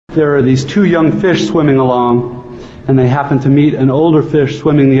There are these two young fish swimming along, and they happen to meet an older fish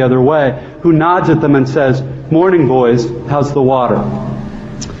swimming the other way, who nods at them and says, "Morning, boys, how's the water?"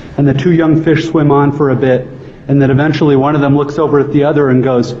 And the two young fish swim on for a bit, and then eventually one of them looks over at the other and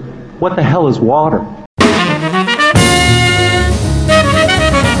goes, "What the hell is water?"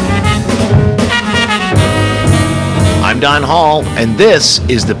 I'm Don Hall, and this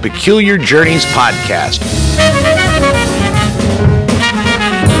is the Peculiar Journeys Podcast.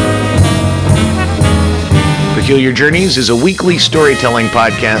 Peculiar Journeys is a weekly storytelling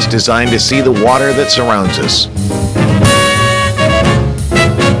podcast designed to see the water that surrounds us.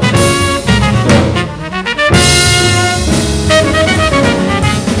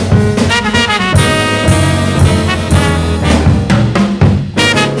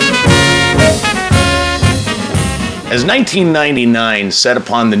 As 1999 set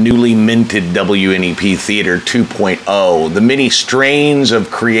upon the newly minted WNEP Theater 2.0, the many strains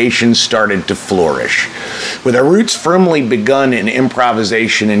of creation started to flourish. With our roots firmly begun in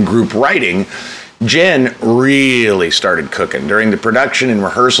improvisation and group writing, Jen really started cooking. During the production and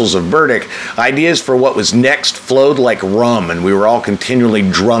rehearsals of Burdick, ideas for what was next flowed like rum, and we were all continually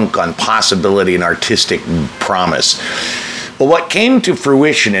drunk on possibility and artistic promise. Well, what came to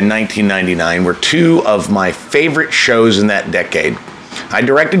fruition in 1999 were two of my favorite shows in that decade. I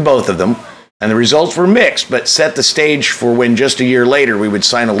directed both of them, and the results were mixed, but set the stage for when just a year later we would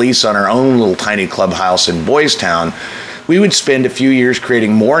sign a lease on our own little tiny clubhouse in Boys Town. We would spend a few years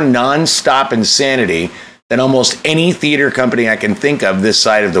creating more non-stop insanity than almost any theater company I can think of this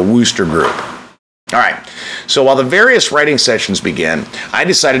side of the Wooster Group. All right, so while the various writing sessions began, I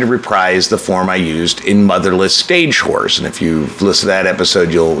decided to reprise the form I used in Motherless Stage Horrors. And if you've listened to that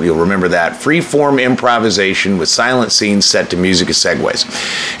episode, you'll remember that. Free-form improvisation with silent scenes set to music as segues.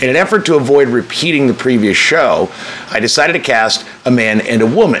 In an effort to avoid repeating the previous show, I decided to cast a man and a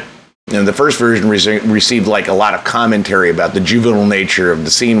woman. And the first version received like a lot of commentary about the juvenile nature of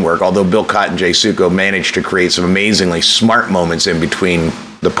the scene work, although Bill Cott and Jay Succo managed to create some amazingly smart moments in between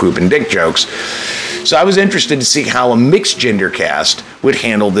the poop and dick jokes. So I was interested to see how a mixed gender cast would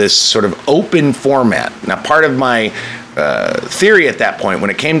handle this sort of open format. Now, part of my theory at that point when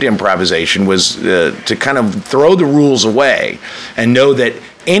it came to improvisation was to kind of throw the rules away and know that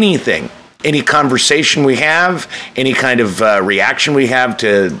any conversation we have, any kind of reaction we have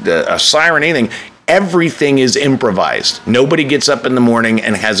to a siren, anything, everything is improvised. Nobody gets up in the morning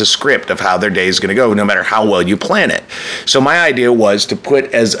and has a script of how their day is going to go, no matter how well you plan it. So my idea was to put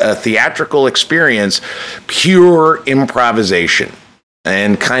as a theatrical experience pure improvisation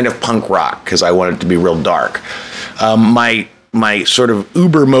and kind of punk rock, because I wanted it to be real dark. My sort of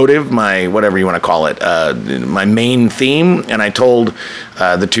uber motive, my whatever you want to call it, my main theme, and I told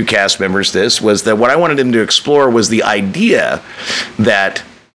the two cast members this, was that what I wanted them to explore was the idea that,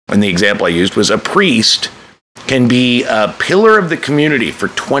 and the example I used was a priest can be a pillar of the community for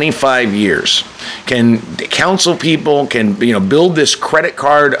 25 years, can counsel people, can build this credit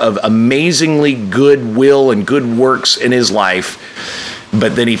card of amazingly good will and good works in his life,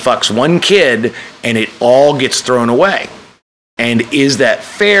 but then he fucks one kid and it all gets thrown away. And is that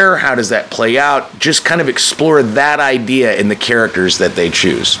fair? How does that play out? Just kind of explore that idea in the characters that they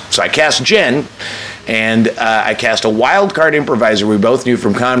choose. So I cast Jen, and I cast a wild card improviser we both knew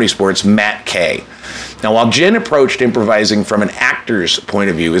from Comedy Sports, Matt Kay. Now, while Jen approached improvising from an actor's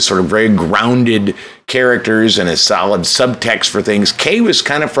point of view, as sort of very grounded characters and a solid subtext for things, Kay was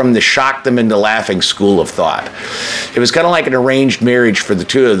kind of from the shock them into laughing school of thought. It was kind of like an arranged marriage for the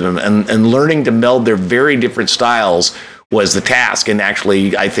two of them, and learning to meld their very different styles was the task, and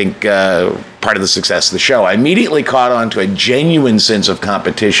actually, I think, part of the success of the show. I immediately caught on to a genuine sense of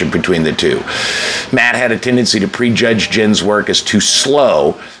competition between the two. Matt had a tendency to prejudge Jen's work as too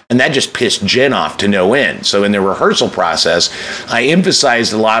slow, and that just pissed Jen off to no end. So in the rehearsal process, I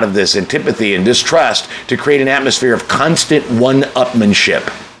emphasized a lot of this antipathy and distrust to create an atmosphere of constant one-upmanship.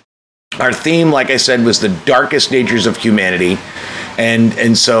 Our theme, like I said, was the darkest natures of humanity.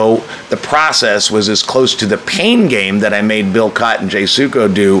 And so the process was as close to the pain game that I made Bill Cott and Jay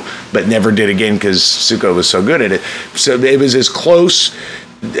Succo do, but never did again because Succo was so good at it. So it was as close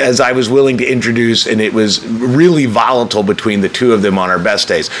as I was willing to introduce, and it was really volatile between the two of them on our best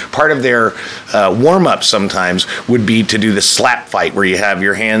days. Part of their warm-up sometimes would be to do the slap fight, where you have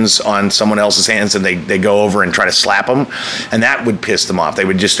your hands on someone else's hands and they go over and try to slap them, and that would piss them off. They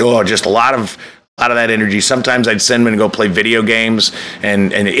would just a lot of that energy. Sometimes I'd send them to go play video games,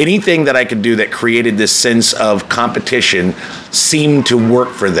 and anything that I could do that created this sense of competition seemed to work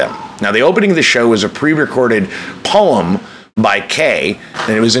for them. Now, the opening of the show was a pre-recorded poem by Kay,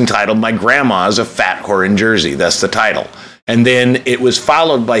 and it was entitled "My Grandma's a Fat Whore in Jersey." That's the title. And then it was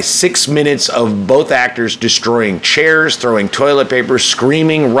followed by 6 minutes of both actors destroying chairs, throwing toilet paper,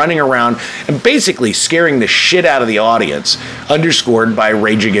 screaming, running around, and basically scaring the shit out of the audience, underscored by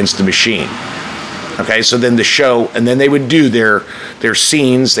Rage Against the Machine. Okay, so then the show, and then they would do their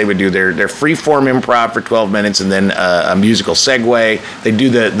scenes, they would do their free-form improv for 12 minutes, and then a musical segue. They do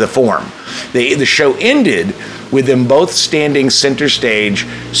the form. The show ended with them both standing center stage,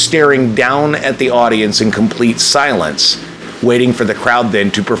 staring down at the audience in complete silence, waiting for the crowd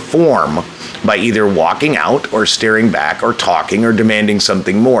then to perform by either walking out or staring back or talking or demanding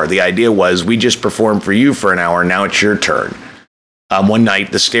something more. The idea was, we just performed for you for an hour, now it's your turn. One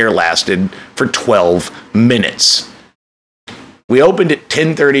night, the stare lasted for 12 minutes. We opened at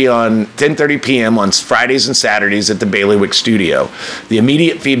 10:30 p.m. on Fridays and Saturdays at the Bailiwick Studio. The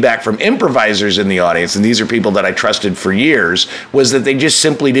immediate feedback from improvisers in the audience, and these are people that I trusted for years, was that they just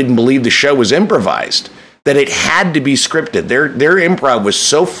simply didn't believe the show was improvised, that it had to be scripted. Their improv was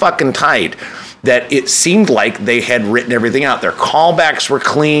so fucking tight that it seemed like they had written everything out. Their callbacks were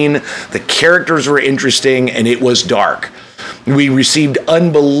clean, the characters were interesting, and it was dark. We received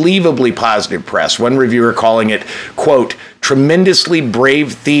unbelievably positive press, one reviewer calling it, quote, tremendously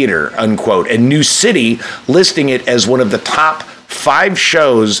brave theater, unquote, and New City listing it as one of the top 5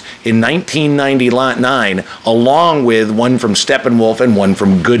 shows in 1999, along with one from Steppenwolf and one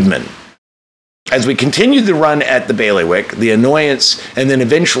from Goodman. As we continued the run at the Bailiwick, the Annoyance, and then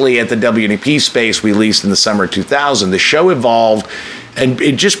eventually at the WNEP space we leased in the summer of 2000, the show evolved, and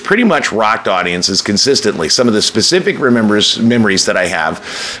it just pretty much rocked audiences consistently. Some of the specific memories that I have,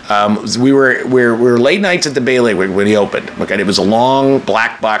 we were late nights at the Bailiwick when he opened. Okay, it was a long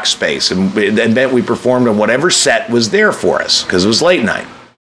black box space, and it meant we performed on whatever set was there for us because it was late night.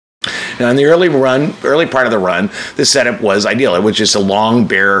 Now, in the early part of the run, the setup was ideal. It was just a long,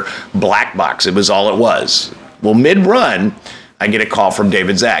 bare black box. It was all it was. Well, mid-run, I get a call from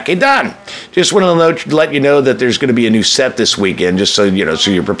David Zack. Hey, Don, just want to let you know that there's going to be a new set this weekend, just so you know, so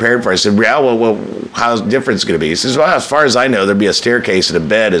you're prepared for it. I said, yeah, well, how's different it's going to be? He says, well, as far as I know, there'll be a staircase and a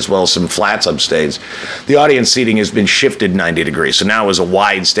bed as well as some flats upstage. The audience seating has been shifted 90 degrees, so now it was a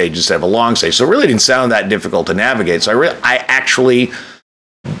wide stage instead of a long stage. So it really didn't sound that difficult to navigate. So I actually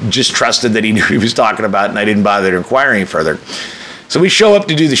just trusted that he knew what he was talking about, and I didn't bother to inquire any further. So we show up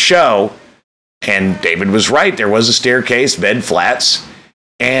to do the show, and David was right. There was a staircase, bed, flats,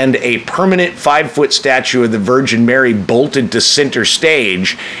 and a permanent 5-foot statue of the Virgin Mary bolted to center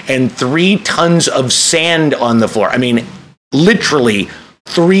stage, and 3 tons of sand on the floor. I mean, literally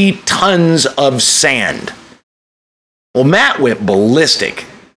 3 tons of sand. Well, Matt went ballistic.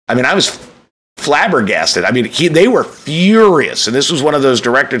 I mean, I was flabbergasted. I mean, they were furious, and this was one of those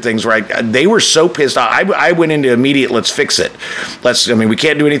director things where they were so pissed off. I went into immediate, let's fix it. We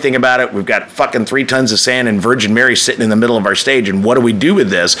can't do anything about it. We've got fucking 3 tons of sand and Virgin Mary sitting in the middle of our stage, and what do we do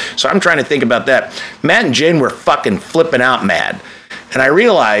with this? So I'm trying to think about that. Matt and Jen were fucking flipping out mad, and I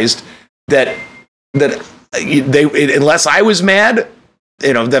realized that unless I was mad,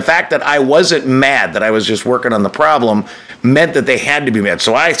 you know, the fact that I wasn't mad, that I was just working on the problem, meant that they had to be mad.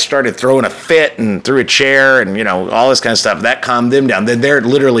 So I started throwing a fit and threw a chair and, you know, all this kind of stuff. That calmed them down. Then they're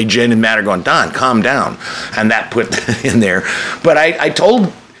literally, Jen and Matt are going, Don, calm down. And that put in there. But I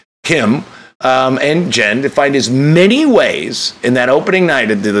told Kim and Jen to find as many ways in that opening night,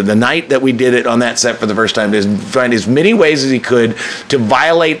 the night that we did it on that set for the first time, to find as many ways as he could to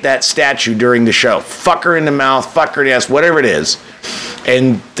violate that statue during the show. Fuck her in the mouth, fuck her in the ass, whatever it is.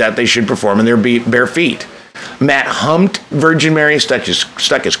 And that they should perform in their bare feet. Matt humped Virgin Mary, stuck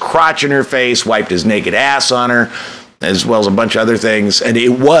his crotch in her face, wiped his naked ass on her, as well as a bunch of other things. And it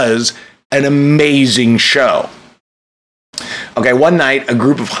was an amazing show. Okay, one night, a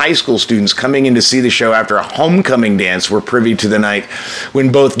group of high school students coming in to see the show after a homecoming dance were privy to the night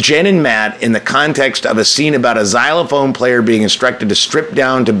when both Jen and Matt, in the context of a scene about a xylophone player being instructed to strip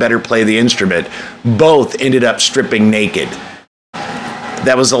down to better play the instrument, both ended up stripping naked.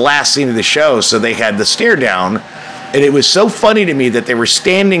 That was the last scene of the show, so they had the stare down. And it was so funny to me that they were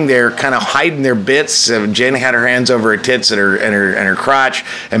standing there kind of hiding their bits. Jen had her hands over her tits and her crotch,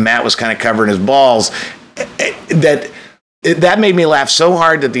 and Matt was kind of covering his balls. That made me laugh so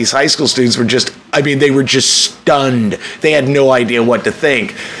hard that these high school students were they were just stunned. They had no idea what to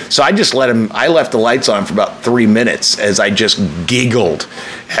think. So I just I left the lights on for about 3 minutes as I just giggled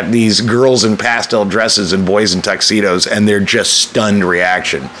at these girls in pastel dresses and boys in tuxedos and their just stunned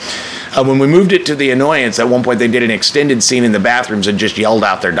reaction. When we moved it to the Annoyance, at one point they did an extended scene in the bathrooms and just yelled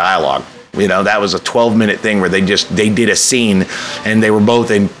out their dialogue. You know, that was a 12-minute thing where they did a scene and they were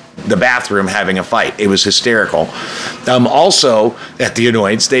both in the bathroom having a fight. It was hysterical. Also, at the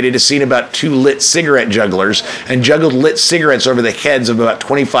Annoyance, they did a scene about two lit cigarette jugglers and juggled lit cigarettes over the heads of about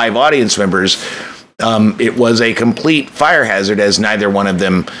 25 audience members. It was a complete fire hazard, as neither one of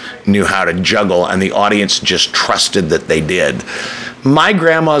them knew how to juggle, and the audience just trusted that they did. My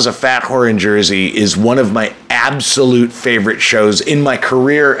Grandma's a Fat Whore in Jersey is one of my absolute favorite shows in my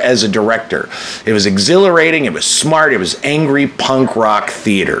career as a director. It was exhilarating, it was smart, it was angry punk rock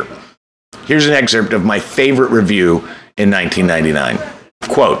theater. Here's an excerpt of my favorite review in 1999.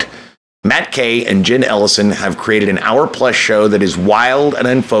 Quote, Matt Kay and Jen Ellison have created an hour-plus show that is wild and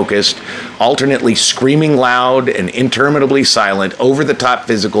unfocused, alternately screaming loud and interminably silent, over-the-top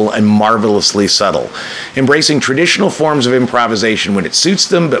physical, and marvelously subtle. Embracing traditional forms of improvisation when it suits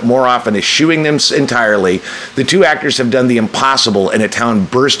them, but more often eschewing them entirely, the two actors have done the impossible in a town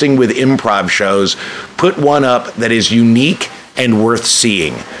bursting with improv shows, put one up that is unique and worth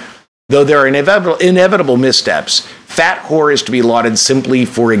seeing. Though there are inevitable missteps, Fat Whore is to be lauded simply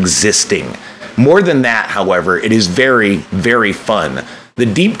for existing. More than that, however, it is very, very fun. The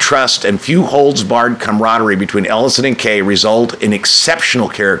deep trust and few holds-barred camaraderie between Ellison and Kay result in exceptional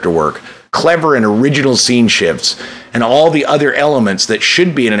character work, clever and original scene shifts, and all the other elements that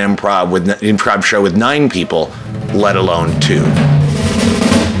should be in an improv show with 9 people, let alone 2.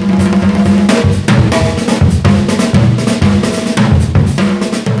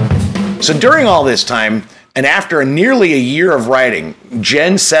 So during all this time, and after nearly a year of writing,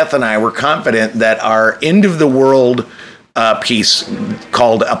 Jen, Seth, and I were confident that our end-of-the-world piece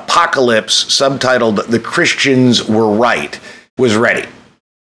called Apocalypse, subtitled The Christians Were Right, was ready.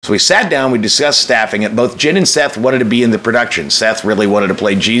 So we sat down, we discussed staffing it. Both Jen and Seth wanted to be in the production. Seth really wanted to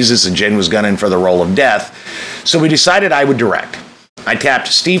play Jesus, and Jen was gunning for the role of Death. So we decided I would direct. I tapped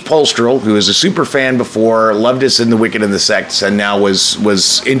Steve Polstrel, who was a super fan before, loved us in The Wicked and the Sects, and now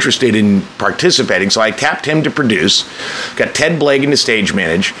was interested in participating. So I tapped him to produce, got Ted Blagan to stage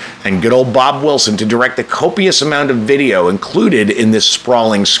manage, and good old Bob Wilson to direct the copious amount of video included in this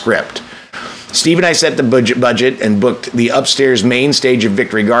sprawling script. Steve and I set the budget and booked the upstairs main stage of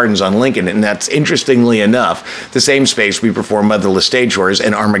Victory Gardens on Lincoln, and that's, interestingly enough, the same space we performed Motherless Stage Whores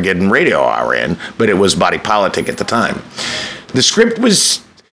and Armageddon Radio Hour in, but it was Body Politic at the time. The script was,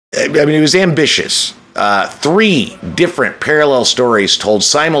 it was ambitious. 3 different parallel stories told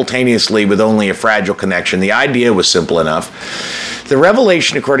simultaneously with only a fragile connection. The idea was simple enough. The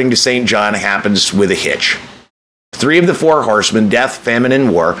revelation, according to St. John, happens with a hitch. 3 of the 4 horsemen, death, famine,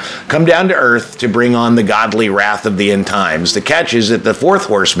 and war, come down to earth to bring on the godly wrath of the end times. The catch is that the 4th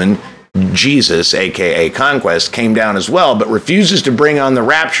horseman, Jesus, aka Conquest, came down as well, but refuses to bring on the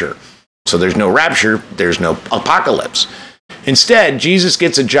rapture. So there's no rapture, there's no apocalypse. Instead, Jesus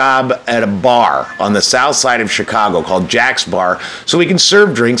gets a job at a bar on the south side of Chicago called Jack's Bar so he can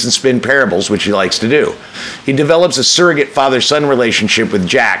serve drinks and spin parables, which he likes to do. He develops a surrogate father-son relationship with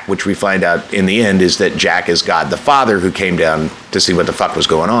Jack, which we find out in the end is that Jack is God the Father who came down to see what the fuck was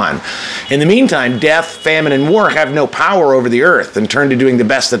going on. In the meantime, death, famine, and war have no power over the earth and turn to doing the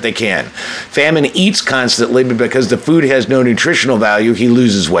best that they can. Famine eats constantly, but because the food has no nutritional value, he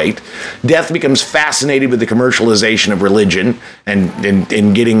loses weight. Death becomes fascinated with the commercialization of religion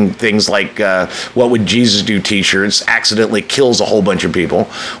and getting things like what would Jesus do t-shirts, accidentally kills a whole bunch of people.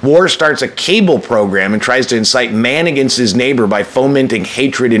 War starts a cable program and tries to incite man against his neighbor by fomenting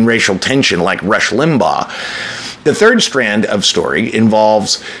hatred and racial tension like Rush Limbaugh. The third strand of story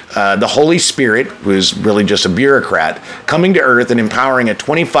involves the Holy Spirit, who is really just a bureaucrat, coming to earth and empowering a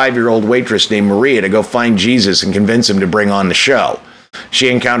 25-year-old waitress named Maria to go find Jesus and convince him to bring on the show. She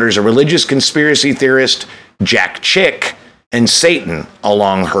encounters a religious conspiracy theorist, Jack Chick, and Satan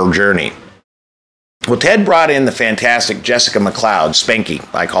along her journey. Well, Ted brought in the fantastic Jessica McLeod, Spanky,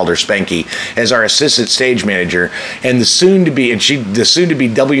 I called her Spanky, as our assistant stage manager, and the soon-to-be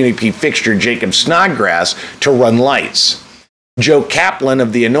WNEP fixture Jacob Snodgrass to run lights. Joe Kaplan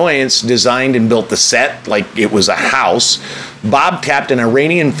of The Annoyance designed and built the set like it was a house. Bob tapped an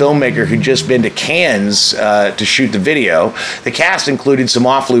Iranian filmmaker who'd just been to Cannes to shoot the video. The cast included some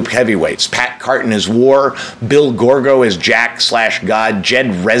off-loop heavyweights. Pat Carton as War, Bill Gorgo as Jack/God, Jed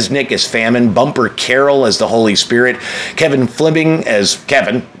Resnick as Famine, Bumper Carroll as the Holy Spirit, Kevin Fleming as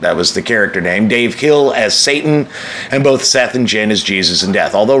Kevin, that was the character name, Dave Hill as Satan, and both Seth and Jen as Jesus and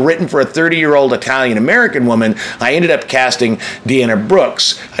Death. Although written for a 30-year-old Italian-American woman, I ended up casting Deanna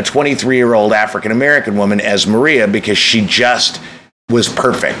Brooks, a 23-year-old African-American woman, as Maria because she just was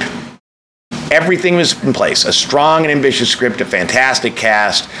perfect. Everything was in place. A strong and ambitious script, a fantastic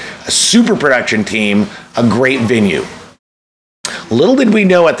cast, a super production team, a great venue. Little did we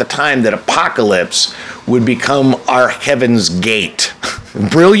know at the time that Apocalypse would become our Heaven's Gate.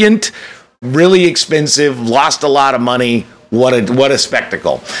 Brilliant, really expensive, lost a lot of money. What a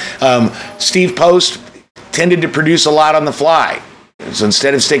spectacle. Steve Post tended to produce a lot on the fly. So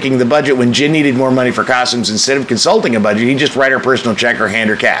instead of sticking the budget when Jen needed more money for costumes, instead of consulting a budget, he'd just write her personal check or hand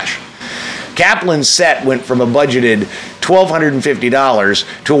her cash. Kaplan's set went from a budgeted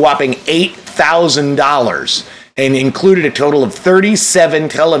 $1,250 to a whopping $8,000 and included a total of 37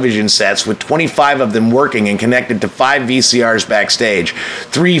 television sets with 25 of them working and connected to 5 VCRs backstage,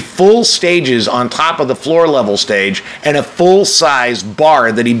 3 full stages on top of the floor level stage, and a full-size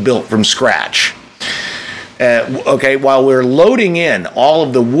bar that he built from scratch. While we're loading in all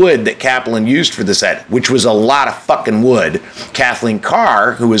of the wood that Kaplan used for the set, which was a lot of fucking wood, Kathleen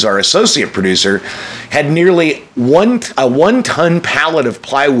Carr, who was our associate producer, had nearly a 1-ton pallet of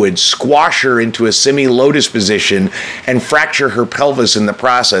plywood squash her into a semi-lotus position and fracture her pelvis in the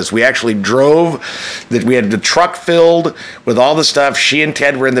process. We actually we had the truck filled with all the stuff. She and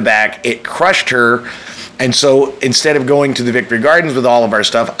Ted were in the back. It crushed her. And so instead of going to the Victory Gardens with all of our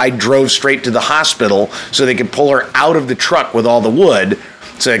stuff, I drove straight to the hospital so they could pull her out of the truck with all the wood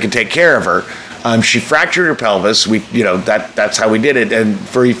so they could take care of her. She fractured her pelvis. That's how we did it. And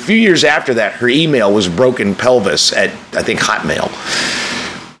for a few years after that, her email was broken pelvis at, I think, Hotmail.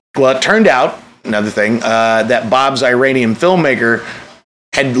 Well, it turned out, another thing, that Bob's Iranian filmmaker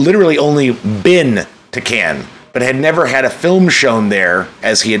had literally only been to Cannes, but had never had a film shown there,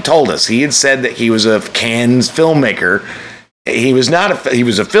 as he had told us. He had said that he was a Cannes filmmaker. He was not. He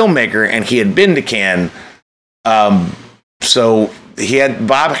was a filmmaker, and he had been to Cannes. So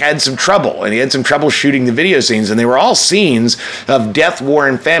Bob had some trouble, and he had some trouble shooting the video scenes, and they were all scenes of death, war,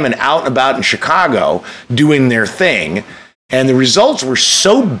 and famine out and about in Chicago doing their thing. And the results were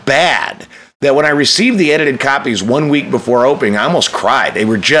so bad that when I received the edited copies 1 week before opening, I almost cried. They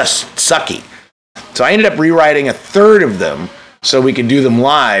were just sucky. So I ended up rewriting a third of them so we could do them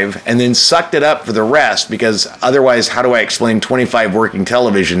live, and then sucked it up for the rest, because otherwise, how do I explain 25 working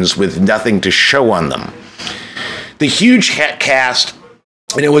televisions with nothing to show on them? The huge cast,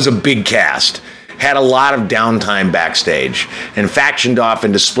 and it was a big cast, had a lot of downtime backstage and factioned off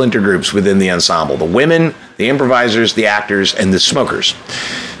into splinter groups within the ensemble. The women, the improvisers, the actors, and the smokers.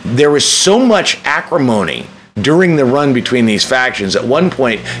 There was so much acrimony during the run between these factions. At one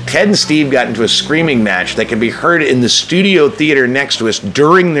point, Ted and Steve got into a screaming match that could be heard in the studio theater next to us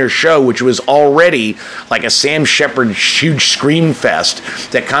during their show, which was already like a Sam Shepard huge scream fest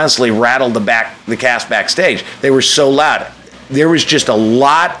that constantly rattled the cast backstage. They were so loud. There was just a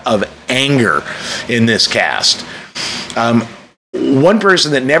lot of anger in this cast. One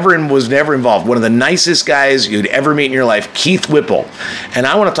person that was never involved, one of the nicest guys you'd ever meet in your life, Keith Whipple. And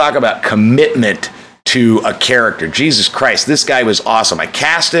I want to talk about commitment to a character. Jesus Christ, this guy was awesome. I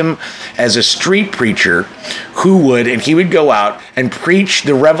cast him as a street preacher he would go out and preach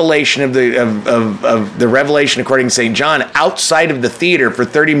the revelation of the revelation according to St. John outside of the theater for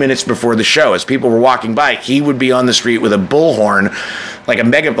 30 minutes before the show. As people were walking by, he would be on the street with a bullhorn, like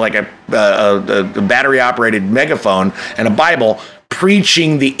a battery operated megaphone and a Bible,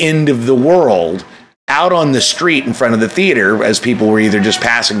 preaching the end of the world out on the street in front of the theater as people were either just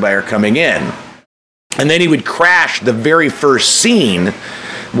passing by or coming in. And then he would crash the very first scene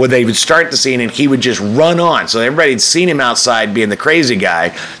where they would start the scene and he would just run on. So everybody had seen him outside being the crazy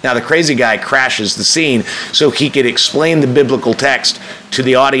guy. Now the crazy guy crashes the scene so he could explain the biblical text to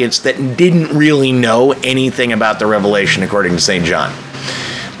the audience that didn't really know anything about the revelation according to St. John.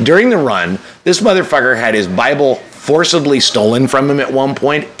 During the run, this motherfucker had his Bible forcibly stolen from him at one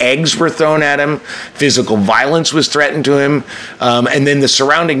point. Eggs were thrown at him. Physical violence was threatened to him. And then the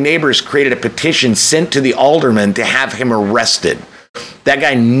surrounding neighbors created a petition sent to the alderman to have him arrested. That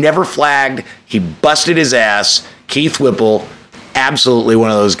guy never flagged. He busted his ass. Keith Whipple, absolutely one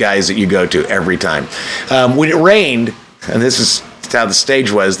of those guys that you go to every time. When it rained, and this is how the stage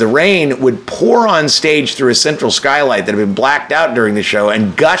was, the rain would pour on stage through a central skylight that had been blacked out during the show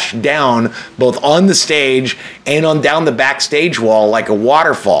and gush down both on the stage and on down the backstage wall like a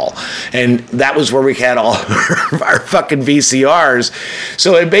waterfall. And that was where we had all our fucking VCRs.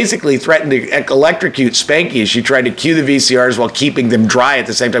 So it basically threatened to electrocute Spanky as she tried to cue the VCRs while keeping them dry at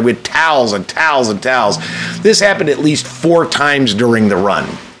the same time with towels and towels and towels. This happened at least 4 times during the run.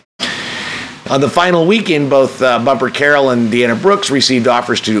 On the final weekend, both Bumper Carroll and Deanna Brooks received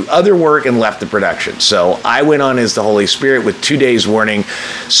offers to do other work and left the production. So I went on as the Holy Spirit with 2 days warning.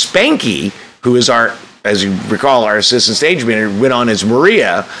 Spanky, who is as you recall, our assistant stage manager, went on as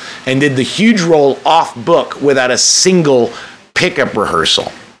Maria and did the huge role off book without a single pickup rehearsal.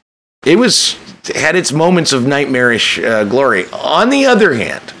 It had its moments of nightmarish glory. On the other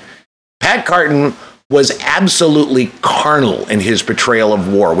hand, Pat Carton was absolutely carnal in his portrayal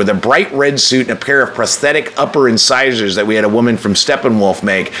of war. With a bright red suit and a pair of prosthetic upper incisors that we had a woman from Steppenwolf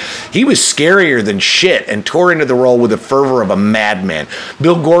make, he was scarier than shit and tore into the role with the fervor of a madman.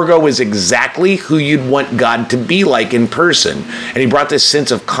 Bill Gorgo was exactly who you'd want God to be like in person, and he brought this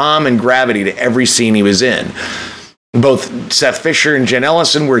sense of calm and gravity to every scene he was in. Both Seth Fisher and Jen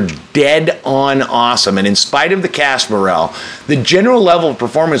Ellison were dead on awesome, and in spite of the cast morale, the general level of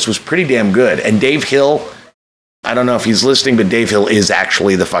performance was pretty damn good. And Dave Hill, I don't know if he's listening, but Dave Hill is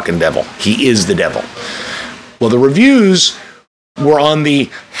actually the fucking devil. He is the devil. Well, the reviews were on the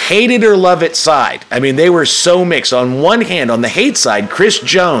hate it or love it side. I mean, they were so mixed. On one hand, on the hate side, Chris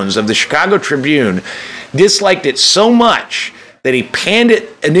Jones of the Chicago Tribune disliked it so much that he panned it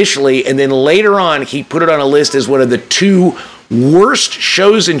initially, and then later on, he put it on a list as one of the 2 worst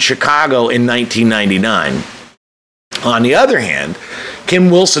shows in Chicago in 1999. On the other hand, Kim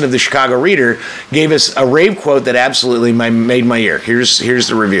Wilson of the Chicago Reader gave us a rave quote that absolutely made my ear. Here's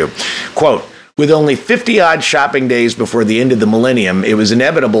the review. Quote, "With only 50-odd shopping days before the end of the millennium, it was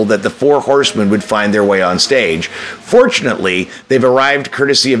inevitable that the 4 horsemen would find their way on stage. Fortunately, they've arrived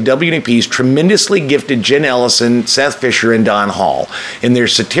courtesy of WNEP's tremendously gifted Jen Ellison, Seth Fisher, and Don Hall. In their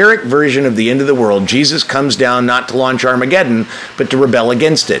satiric version of the end of the world, Jesus comes down not to launch Armageddon, but to rebel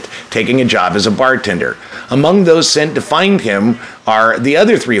against it, taking a job as a bartender. Among those sent to find him are the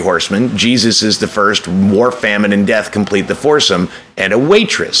other 3 horsemen. Jesus is the first, war, famine, and death complete the foursome, and a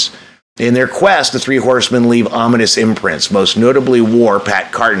waitress. In their quest, the 3 horsemen leave ominous imprints, most notably War,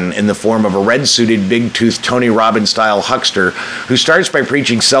 Pat Carton, in the form of a red-suited, big-toothed Tony Robbins-style huckster who starts by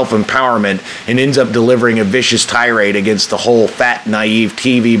preaching self-empowerment and ends up delivering a vicious tirade against the whole fat, naive,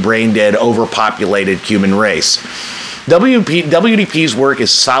 TV, brain-dead, overpopulated human race. WDP's work is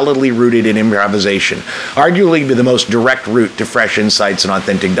solidly rooted in improvisation, arguably the most direct route to fresh insights and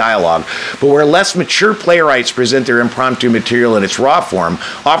authentic dialogue. But where less mature playwrights present their impromptu material in its raw form,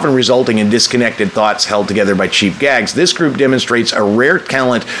 often resulting in disconnected thoughts held together by cheap gags, this group demonstrates a rare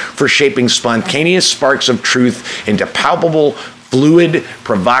talent for shaping spontaneous sparks of truth into palpable, fluid,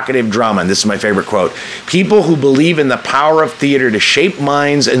 provocative drama. And this is my favorite quote. "People who believe in the power of theater to shape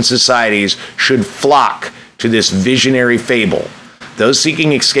minds and societies should flock to this visionary fable. Those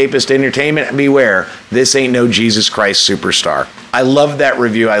seeking escapist entertainment, beware. This ain't no Jesus Christ superstar." I love that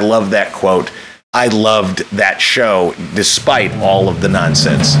review. I love that quote. I loved that show, despite all of the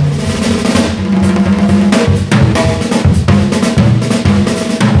nonsense.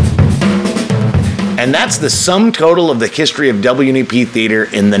 And that's the sum total of the history of WNEP Theater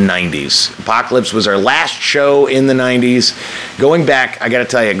in the 90s. Apocalypse was our last show in the 90s. Going back, I gotta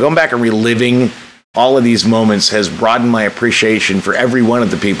tell you, going back and reliving all of these moments has broadened my appreciation for every one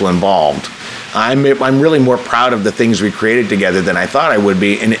of the people involved. I'm really more proud of the things we created together than I thought I would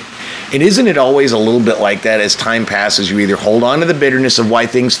be. And isn't it always a little bit like that as time passes? You either hold on to the bitterness of why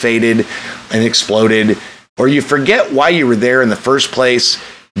things faded and exploded, or you forget why you were there in the first place.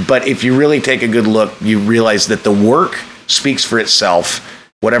 But if you really take a good look, you realize that the work speaks for itself.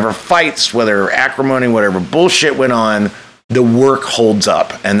 Whatever fights, whether acrimony, whatever bullshit went on, the work holds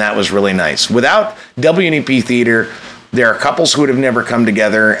up, and that was really nice. Without WNEP Theater, there are couples who would have never come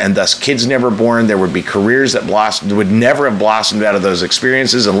together, and thus kids never born. There would be careers that would never have blossomed out of those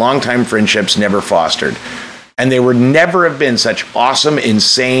experiences, and longtime friendships never fostered. And there would never have been such awesome,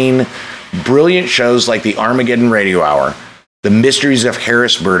 insane, brilliant shows like the Armageddon Radio Hour, The Mysteries of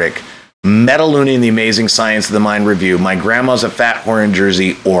Harris Burdick, Metalloony and the Amazing Science of the Mind Review, My Grandma's a Fat Whore in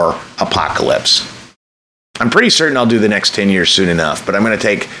Jersey, or Apocalypse. I'm pretty certain I'll do the next 10 years soon enough, but I'm going to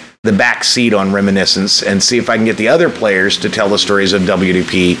take the back seat on Reminiscence and see if I can get the other players to tell the stories of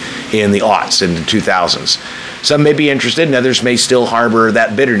WDP in the aughts, in the 2000s. Some may be interested, and others may still harbor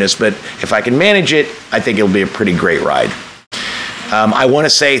that bitterness, but if I can manage it, I think it'll be a pretty great ride. I want to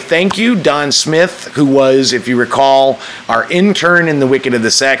say thank you, Don Smith, who was, if you recall, our intern in The Wicked of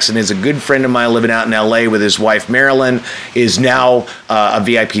the Sex and is a good friend of mine living out in LA with his wife, Marilyn, is now a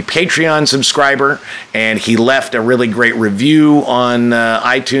VIP Patreon subscriber, and he left a really great review on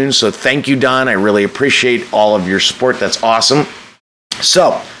iTunes. So thank you, Don. I really appreciate all of your support. That's awesome.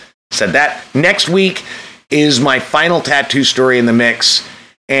 So, said that. Next week is my final tattoo story in the mix.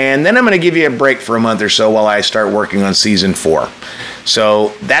 And then I'm going to give you a break for a month or so while I start working on season 4. So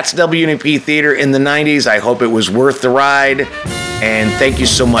that's WNEP Theater in the 90s. I hope it was worth the ride. And thank you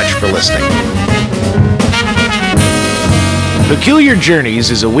so much for listening. Peculiar Journeys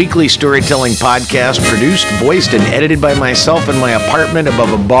is a weekly storytelling podcast produced, voiced, and edited by myself in my apartment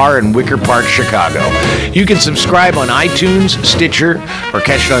above a bar in Wicker Park, Chicago. You can subscribe on iTunes, Stitcher, or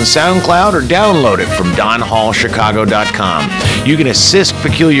catch it on SoundCloud, or download it from donhallchicago.com. You can assist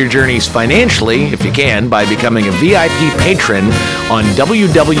Peculiar Journeys financially, if you can, by becoming a VIP patron on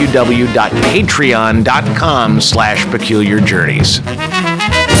www.patreon.com/peculiarjourneys.